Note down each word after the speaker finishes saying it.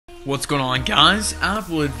What's going on, guys?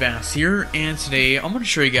 Apple Advanced here, and today I'm going to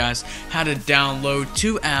show you guys how to download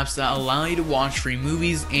two apps that allow you to watch free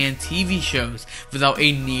movies and TV shows without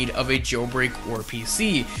a need of a jailbreak or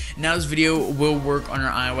PC. Now this video will work on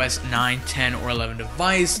your iOS 9, 10, or 11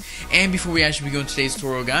 device, and before we actually begin today's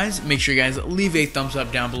tutorial, guys, make sure you guys leave a thumbs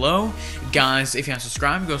up down below. Guys, if you haven't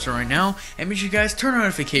subscribed, go start right now, and make sure you guys turn on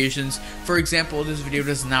notifications. For example, if this video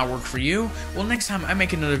does not work for you, well, next time I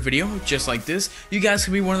make another video just like this, you guys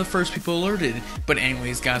can be one of the first people alerted. But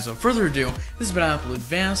anyways, guys, without further ado, this has been Apple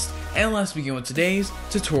Advanced, and let's begin with today's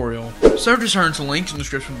tutorial. So just turn to the link in the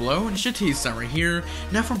description below, and it should take you to that right here.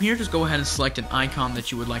 Now from here, just go ahead and select an icon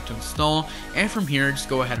that you would like to install, and from here, just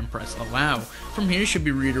go ahead and press allow. From here, you should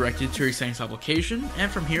be redirected to your settings application,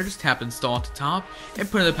 and from here, just tap install at the top, and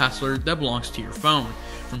put in the password that belongs to your phone.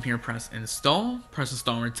 From here, press install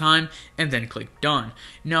one time, and then click done.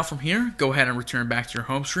 Now from here, go ahead and return back to your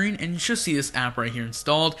home screen, and you should see this app right here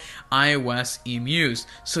installed, iOS eMuse.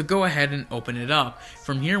 So go ahead and open it up.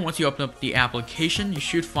 From here, once you open up the application, you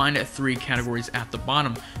should find three categories at the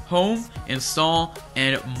bottom: home, install,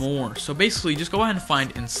 and more. So basically, just go ahead and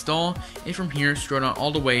find install, and from here, scroll down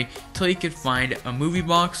all the way till you can find a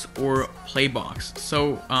Moviebox or Playbox.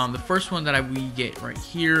 So the first one that we get right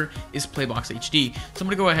here is Playbox HD. So I'm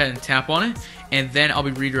going to go ahead and tap on it, and then I'll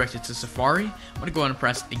be redirected to Safari. I'm going to go ahead and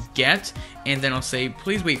press get, and then I'll say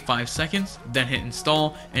please wait 5 seconds, then hit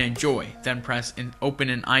install and enjoy, then press open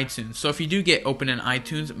in iTunes. So if you do get open in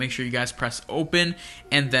iTunes, make sure you guys press open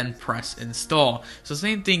and then press install. So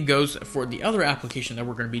same thing goes for the other application that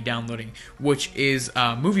we're going to be downloading, which is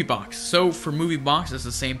Moviebox. So for Moviebox, it's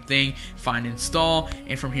the same thing. Find install,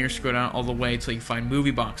 and from here scroll down all the way until you find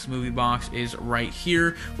Moviebox. Moviebox is right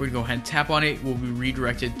here. We're going to go ahead and tap on it. We'll be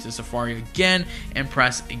redirected to Safari again and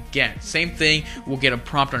press again. Same thing, we'll get a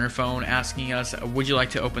prompt on your phone asking us, would you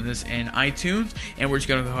like to open this in iTunes? And we're just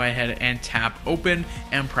going to go ahead and tap open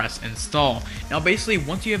and press install. Now basically,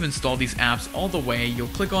 once you have installed these apps all the way, you'll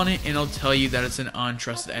click on it and it'll tell you that it's an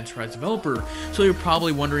untrusted enterprise developer. So you're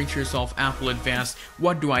probably wondering to yourself, Apple Advanced,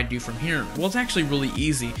 what do I do from here? Well, it's actually really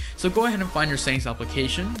easy. So go ahead and find your settings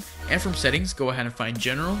application, and from settings, go ahead and find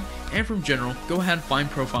general, and from general, go ahead and find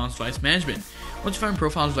profile and device management. Once you find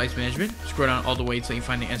profile and device management, scroll down all the way until you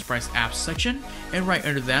find the enterprise apps section, and right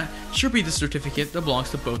under that should be the certificate that belongs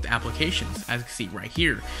to both applications, as you can see right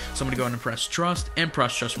here. So I'm going to go ahead and press trust, and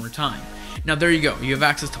press trust one more time. Now there you go, you have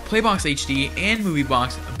access to Playbox HD and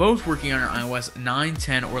Moviebox, both working on your iOS 9,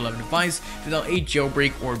 10, or 11 device without a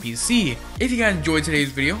jailbreak or PC. If you guys enjoyed today's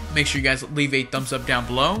video, make sure you guys leave a thumbs up down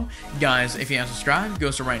below. Guys, if you haven't subscribed, go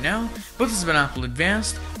start right now. But this has been Apple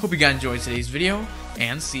Advanced. Hope you guys enjoyed today's video,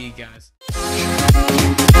 and see you guys.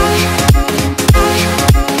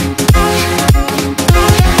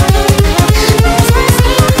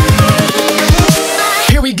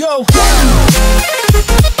 Here we go.